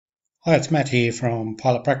Hi, it's Matt here from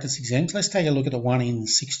Pilot Practice Exams. Let's take a look at the 1 in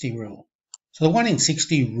 60 rule. So the 1 in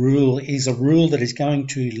 60 rule is a rule that is going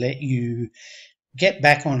to let you get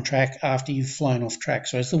back on track after you've flown off track.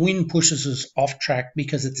 So as the wind pushes us off track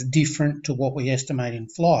because it's different to what we estimate in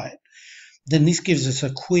flight, then this gives us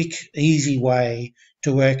a quick, easy way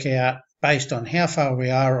to work out based on how far we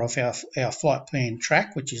are off our flight plan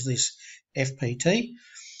track, which is this FPT,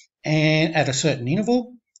 and at a certain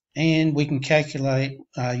interval. And we can calculate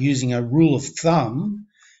using a rule of thumb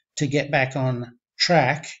to get back on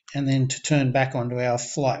track and then to turn back onto our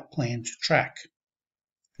flight plan to track.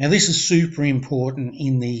 Now this is super important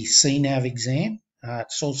in the CNAV exam.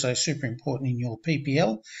 It's also super important in your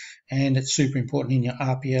PPL, and it's super important in your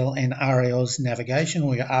RPL and RAOS navigation,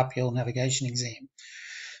 or your RPL navigation exam.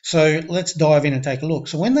 So let's dive in and take a look.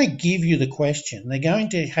 So when they give you the question, they're going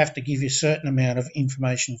to have to give you a certain amount of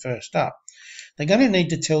information first up. They're going to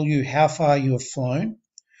need to tell you how far you have flown,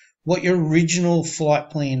 what your original flight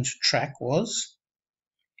plan track was.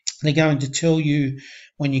 They're going to tell you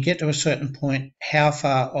when you get to a certain point how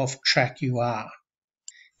far off track you are.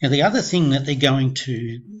 Now the other thing that they're going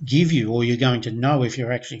to give you, or you're going to know if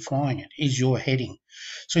you're actually flying it, is your heading.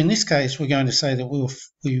 So in this case, we're going to say that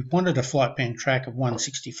we wanted a flight plan track of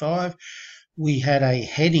 165. We had a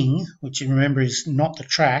heading, which you remember is not the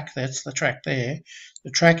track, that's the track there.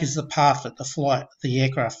 The track is the path that the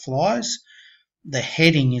aircraft flies. The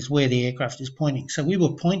heading is where the aircraft is pointing. So we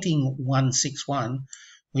were pointing 161.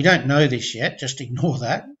 We don't know this yet, just ignore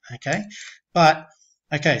that, okay? But,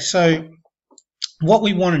 okay, so what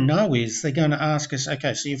we want to know is they're going to ask us,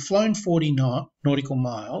 okay, so you've flown 40 nautical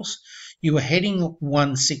miles, you were heading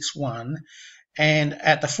 161, and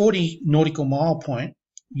at the 40 nautical mile point,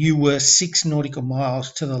 you were 6 nautical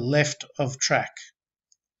miles to the left of track.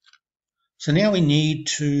 So now we need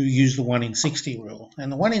to use the 1 in 60 rule. And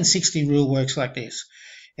the 1 in 60 rule works like this.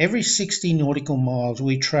 Every 60 nautical miles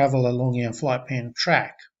we travel along our flight plan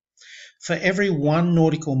track, for every 1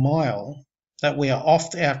 nautical mile that we are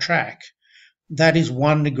off our track, that is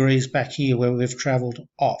 1 degrees back here where we've travelled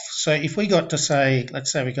off. So if we got to say,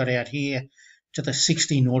 let's say we got out here to the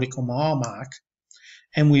 60 nautical mile mark,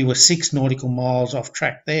 and we were 6 nautical miles off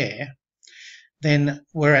track there, then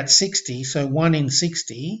we're at 60, so 1 in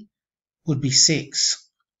 60 would be 6.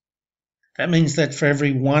 That means that for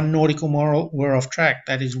every 1 nautical mile we're off track,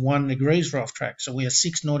 that is 1 degrees we're off track. So we are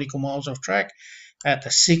 6 nautical miles off track at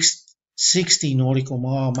the 60 nautical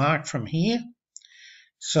mile mark from here.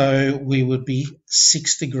 So we would be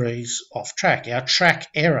 6 degrees off track. Our track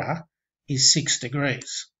error is 6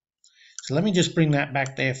 degrees. So let me just bring that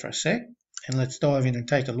back there for a sec, and let's dive in and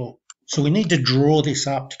take a look. So we need to draw this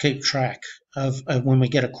up to keep track of when we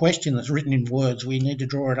get a question that's written in words. We need to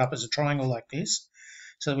draw it up as a triangle like this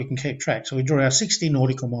so that we can keep track. So we draw our 60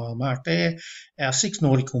 nautical mile mark there, our 6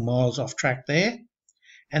 nautical miles off track there,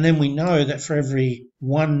 and then we know that for every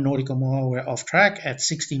 1 nautical mile we're off track at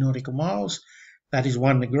 60 nautical miles, that is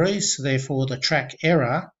 1 degree, so therefore the track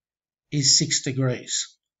error is 6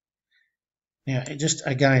 degrees. Now just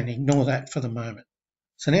again ignore that for the moment.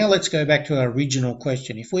 So now let's go back to our original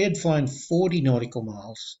question. If we had flown 40 nautical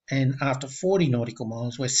miles and after 40 nautical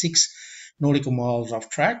miles we're 6 nautical miles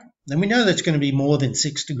off track, then we know that's going to be more than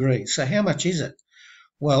 6 degrees. So how much is it?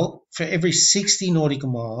 Well, for every 60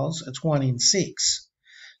 nautical miles, it's 1 in 6.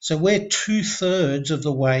 So we're 2/3 of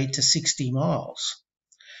the way to 60 miles.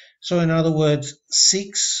 So in other words,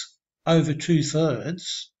 6 over 2/3,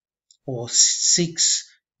 or 6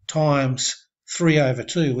 times 3 over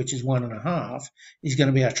 2, which is 1.5, is going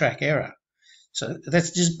to be our track error. So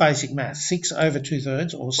that's just basic math. 6 over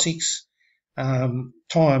 2/3, or 6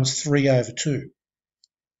 times 3 over 2.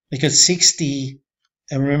 Because 60,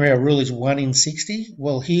 and remember our rule is 1 in 60.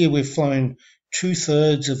 Well, here we've flown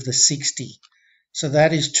 2/3 of the 60. So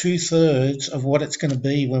that is 2/3 of what it's going to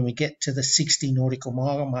be when we get to the 60 nautical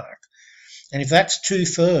mile mark. And if that's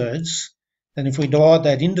 2/3, then if we divide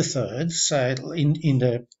that into thirds, so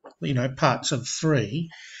into parts of 3,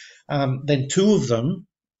 then 2 of them,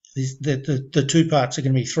 the 2 parts are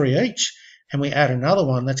going to be 3 each, and we add another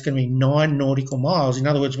one, that's going to be 9 nautical miles. In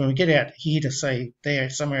other words, when we get out here to say there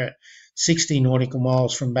somewhere at 60 nautical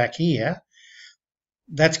miles from back here,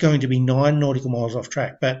 that's going to be 9 nautical miles off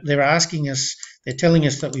track. But they're telling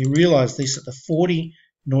us that we realise this at the 40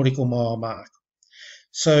 nautical mile mark.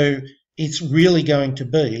 So it's really going to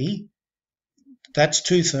be, that's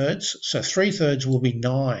 2/3, so 3/3 will be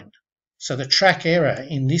 9. So the track error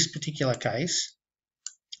in this particular case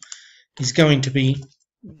is going to be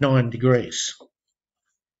 9 degrees.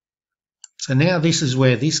 So now this is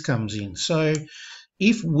where this comes in. So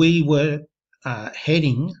if we were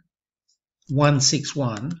heading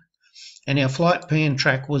 161 and our flight plan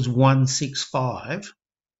track was 165,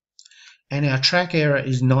 and our track error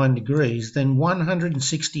is 9 degrees, then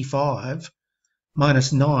 165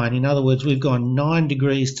 minus 9, in other words, we've gone 9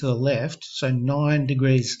 degrees to the left, so 9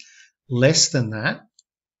 degrees less than that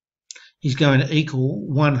is going to equal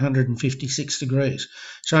 156 degrees.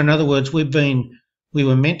 So in other words, we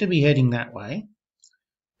were meant to be heading that way.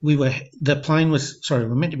 We're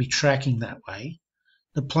meant to be tracking that way.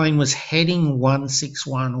 The plane was heading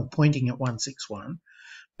 161 or pointing at 161,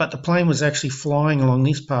 but the plane was actually flying along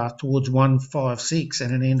this path towards 156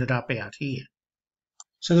 and it ended up out here.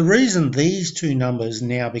 So the reason these two numbers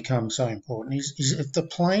now become so important is if the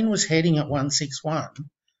plane was heading at 161,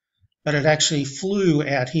 but it actually flew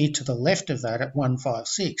out here to the left of that at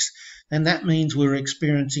 156, then that means we're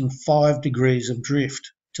experiencing 5 degrees of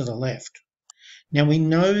drift to the left. Now we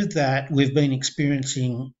know that we've been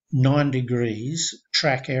experiencing 9 degrees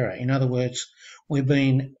track error. In other words, we've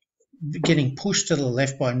been getting pushed to the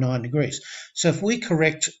left by 9 degrees. So if we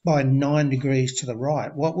correct by 9 degrees to the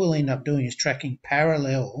right, what we'll end up doing is tracking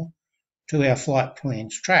parallel to our flight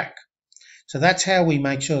plan's track. So that's how we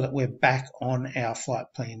make sure that we're back on our flight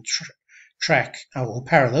plan track, or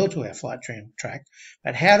parallel to our flight plan track.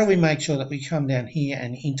 But how do we make sure that we come down here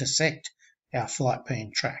and intersect our flight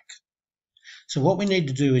plan track? So what we need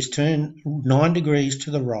to do is turn 9 degrees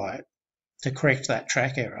to the right to correct that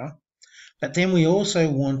track error. But then we also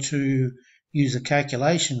want to use a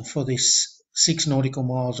calculation for this 6 nautical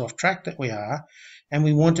miles off track that we are, and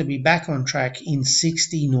we want to be back on track in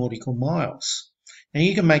 60 nautical miles. Now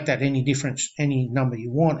you can make that any number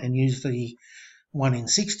you want and use the 1 in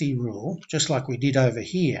 60 rule, just like we did over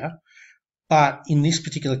here. But in this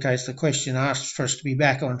particular case, the question asked for us to be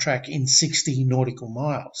back on track in 60 nautical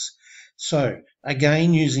miles. So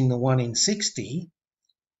again, using the 1 in 60,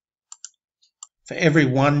 for every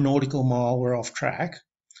 1 nautical mile we're off track,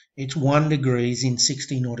 it's 1 degrees in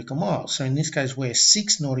 60 nautical miles. So in this case, we're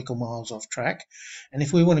 6 nautical miles off track. And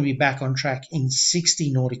if we want to be back on track in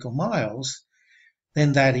 60 nautical miles,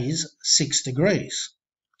 then that is 6 degrees.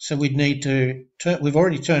 So we'd need to we've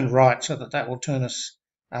already turned right so that will turn us,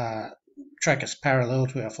 track us parallel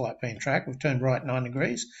to our flight plan track. We've turned right 9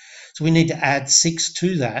 degrees. So we need to add 6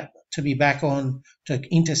 to that to be back on to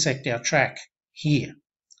intersect our track here.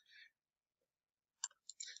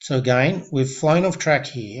 So again, we've flown off track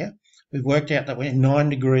here. We've worked out that we're 9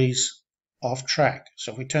 degrees off track.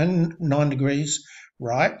 So if we turn 9 degrees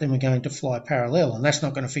right, then we're going to fly parallel, and that's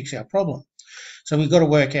not going to fix our problem. So we've got to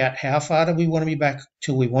work out how far do we want to be back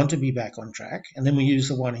till we want to be back on track, and then we use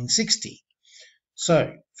the 1 in 60.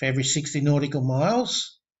 So for every 60 nautical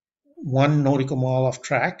miles, 1 nautical mile off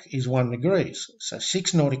track is 1 degrees. So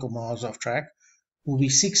 6 nautical miles off track will be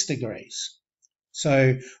 6 degrees.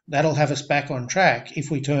 So that'll have us back on track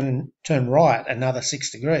if we turn right another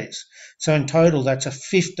 6 degrees. So in total, that's a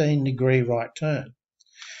 15 degree right turn.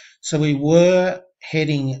 So we were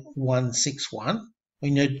heading 161. We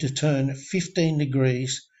need to turn 15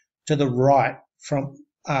 degrees to the right from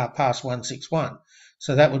past 161.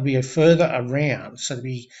 So that would be a further around. So it'd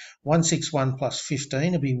be 161 plus 15,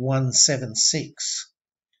 it'd be 176.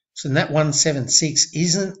 So that 176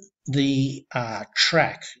 isn't the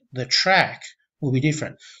track. The track will be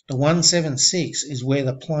different. The 176 is where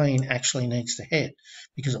the plane actually needs to head,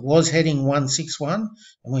 because it was heading 161,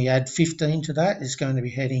 and we add 15 to that, it's going to be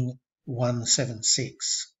heading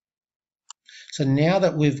 176. So now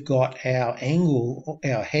that we've got our angle,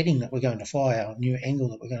 our heading that we're going to fly, our new angle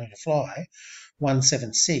that we're going to fly,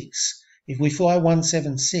 176, if we fly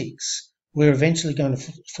 176, we're eventually going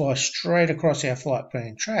to fly straight across our flight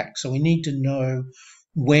plan track. So we need to know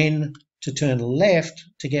when to turn left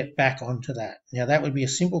to get back onto that. Now that would be a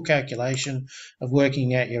simple calculation of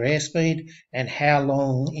working out your airspeed and how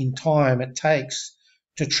long in time it takes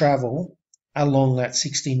to travel along that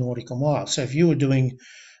 60 nautical miles. So if you were doing,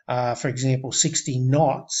 for example, 60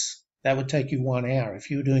 knots, that would take you 1 hour.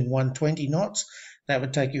 If you were doing 120 knots, that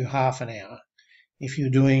would take you half an hour. If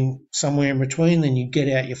you're doing somewhere in between, then you'd get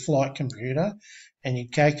out your flight computer and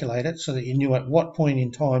you'd calculate it so that you knew at what point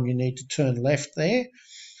in time you need to turn left there.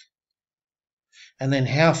 And then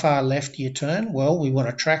how far left do you turn? Well, we want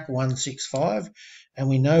to track 165, and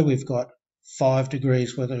we know we've got 5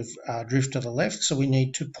 degrees worth of drift to the left, so we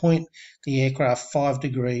need to point the aircraft 5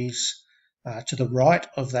 degrees to the right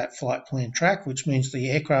of that flight plan track, which means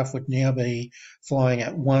the aircraft would now be flying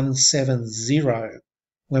at 170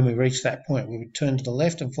 when we reach that point. We would turn to the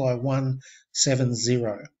left and fly 170.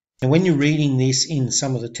 And when you're reading this in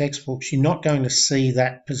some of the textbooks, you're not going to see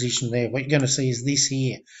that position there. What you're going to see is this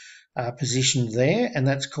here. Positioned there, and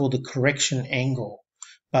that's called the correction angle.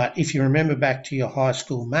 But if you remember back to your high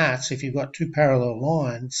school maths, if you've got 2 parallel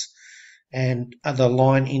lines and the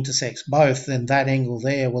line intersects both, then that angle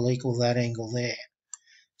there will equal that angle there.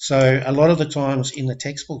 So a lot of the times in the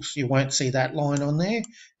textbooks you won't see that line on there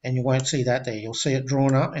and you won't see that there. You'll see it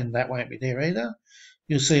drawn up and that won't be there either.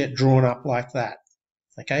 You'll see it drawn up like that.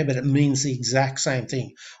 Okay, but it means the exact same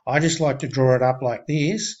thing. I just like to draw it up like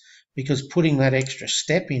this because putting that extra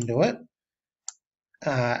step into it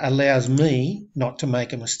allows me not to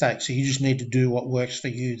make a mistake. So you just need to do what works for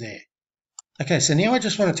you there. Okay, so now I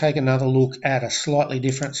just want to take another look at a slightly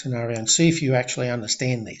different scenario and see if you actually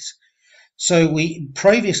understand this. So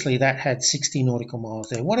previously that had 60 nautical miles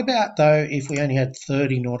there. What about though if we only had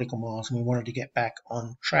 30 nautical miles and we wanted to get back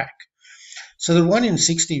on track? So the 1 in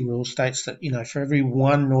 60 rule states that, for every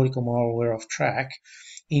 1 nautical mile we're off track,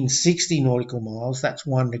 in 60 nautical miles, that's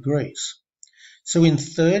 1 degrees. So in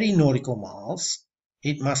 30 nautical miles,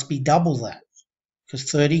 it must be double that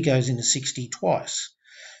because 30 goes into 60 twice.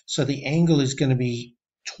 So the angle is going to be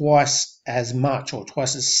twice as much or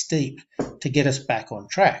twice as steep to get us back on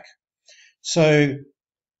track. So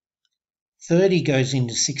 30 goes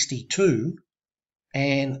into 62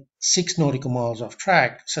 and 6 nautical miles off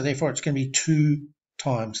track, so therefore it's going to be 2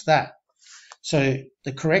 times that. So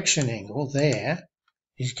the correction angle there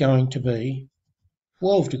is going to be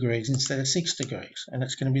 12 degrees instead of 6 degrees, and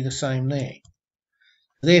it's going to be the same there.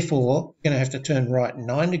 Therefore, we're going to have to turn right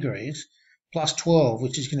 9 degrees plus 12,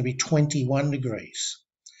 which is going to be 21 degrees.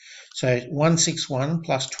 So 161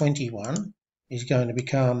 plus 21 is going to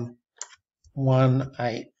become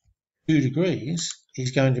 182 degrees,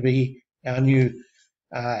 is going to be our new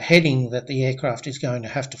heading that the aircraft is going to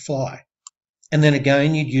have to fly. And then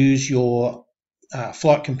again, you'd use your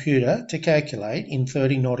flight computer to calculate in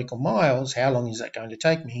 30 nautical miles, how long is that going to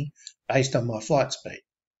take me based on my flight speed.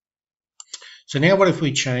 So now what if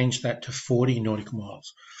we change that to 40 nautical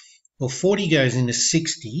miles? Well, 40 goes into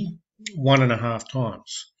 60 1.5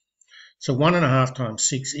 times. So 1.5 times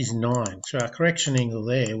 6 is 9. So our correction angle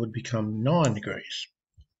there would become 9 degrees.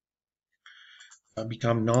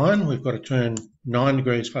 Become 9, we've got to turn 9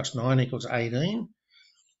 degrees plus 9 equals 18.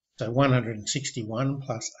 So 161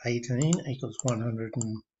 plus 18 equals 100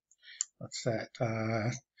 and, what's that,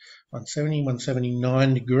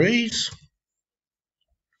 179 degrees.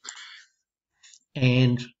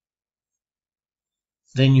 And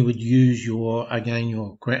then you would use your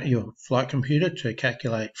flight computer to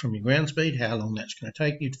calculate from your ground speed how long that's going to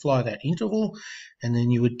take you to fly that interval, and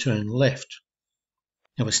then you would turn left.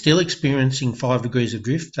 Now we're still experiencing 5 degrees of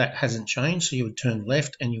drift. That hasn't changed, so you would turn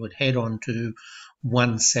left and you would head on to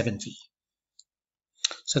 170.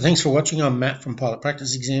 So thanks for watching. I'm Matt from Pilot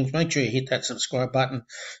Practice Exams. Make sure you hit that subscribe button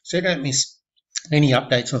so you don't miss any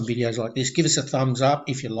updates on videos like this. Give us a thumbs up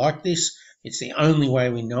if you like this. It's the only way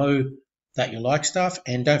we know that you like stuff.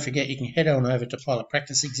 And don't forget, you can head on over to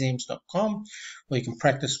PilotPracticeExams.com where you can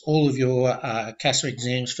practice all of your CASA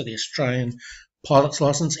exams for the Australian pilot's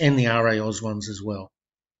license and the RAAus ones as well.